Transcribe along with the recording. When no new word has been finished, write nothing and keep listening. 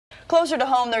Closer to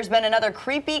home, there's been another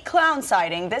creepy clown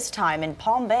sighting, this time in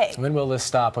Palm Bay. When will this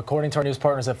stop? According to our news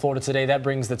partners at Florida Today, that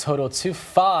brings the total to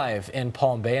 5 in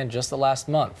Palm Bay in just the last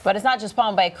month. But it's not just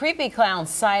Palm Bay. Creepy clown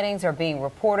sightings are being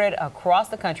reported across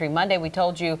the country. Monday, we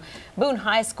told you Boone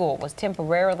High School was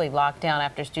temporarily locked down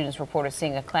after students reported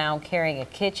seeing a clown carrying a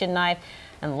kitchen knife.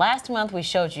 And last month, we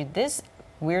showed you this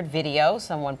weird video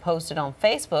someone posted on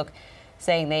Facebook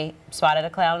saying they spotted a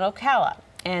clown in Ocala.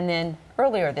 And then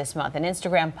earlier this month, an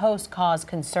Instagram post caused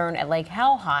concern at Lake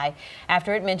How High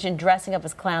after it mentioned dressing up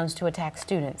as clowns to attack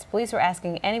students. Police are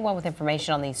asking anyone with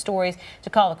information on these stories to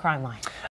call the crime line.